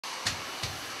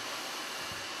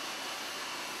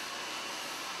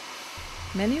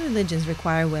Many religions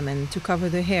require women to cover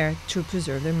their hair to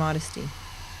preserve their modesty.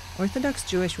 Orthodox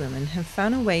Jewish women have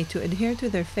found a way to adhere to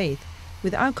their faith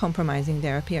without compromising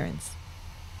their appearance.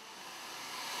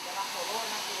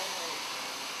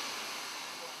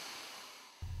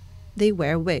 They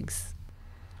wear wigs.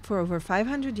 For over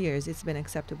 500 years, it's been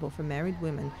acceptable for married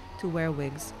women to wear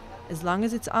wigs, as long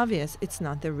as it's obvious it's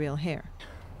not their real hair.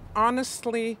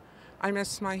 Honestly, I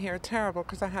miss my hair terrible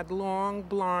because I had long,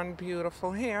 blonde,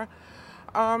 beautiful hair.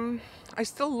 I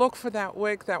still look for that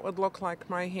wig that would look like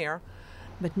my hair.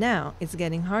 But now it's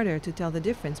getting harder to tell the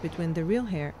difference between the real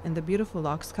hair and the beautiful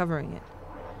locks covering it,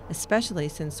 especially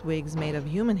since wigs made of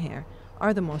human hair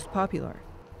are the most popular.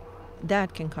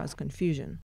 That can cause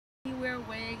confusion. You wear a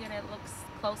wig and it looks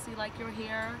closely like your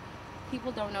hair.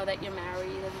 People don't know that you're married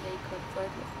and they could flirt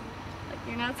with you. Like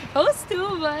you're not supposed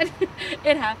to, but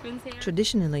it happens here.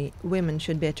 Traditionally, women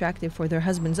should be attractive for their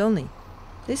husbands only.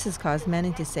 This has caused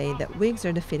many to say that wigs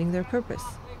are defeating their purpose.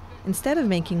 Instead of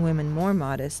making women more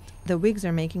modest, the wigs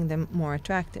are making them more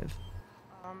attractive.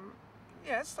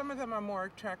 Yes, some of them are more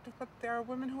attractive, but there are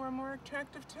women who are more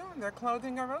attractive too, and their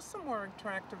clothing are also more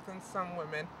attractive than some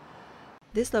women.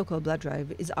 This local blood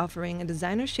drive is offering a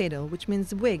designer shadel, which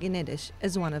means wig in Yiddish,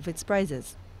 as one of its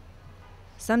prizes.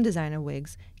 Some designer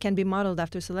wigs can be modeled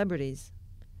after celebrities.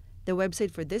 The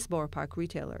website for this Borough Park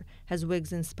retailer has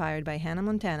wigs inspired by Hannah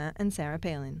Montana and Sarah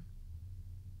Palin.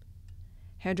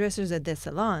 Hairdressers at this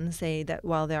salon say that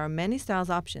while there are many styles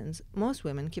options, most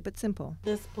women keep it simple.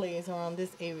 This place around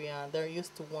this area, they're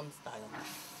used to one style.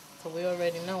 So we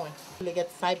already know it. They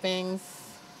get side bangs,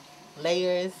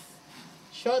 layers,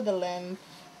 shoulder length.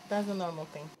 That's a normal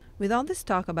thing. With all this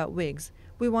talk about wigs,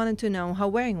 we wanted to know how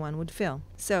wearing one would feel.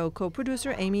 So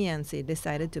co-producer Amy Yancey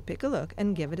decided to pick a look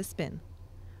and give it a spin.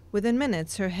 Within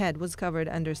minutes, her head was covered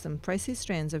under some pricey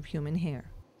strands of human hair.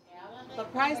 The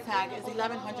price tag is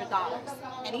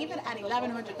 $1,100, and even at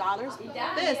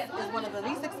 $1,100, this is one of the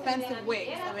least expensive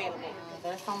wigs available.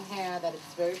 There's some hair that is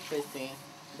very frizzy,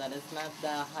 that is not the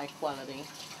high quality.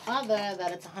 Other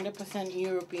that it's 100%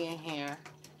 European hair.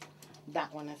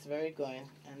 That one is very good,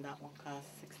 and that one costs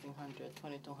 $1,600,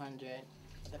 $2,200.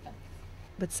 Depends.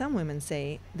 But some women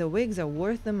say the wigs are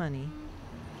worth the money.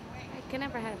 I can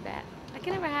never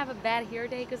have a bad hair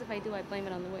day because if I do, I blame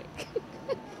it on the wig.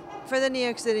 For the New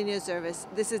York City News Service,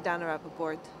 this is Donna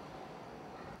Rappaport.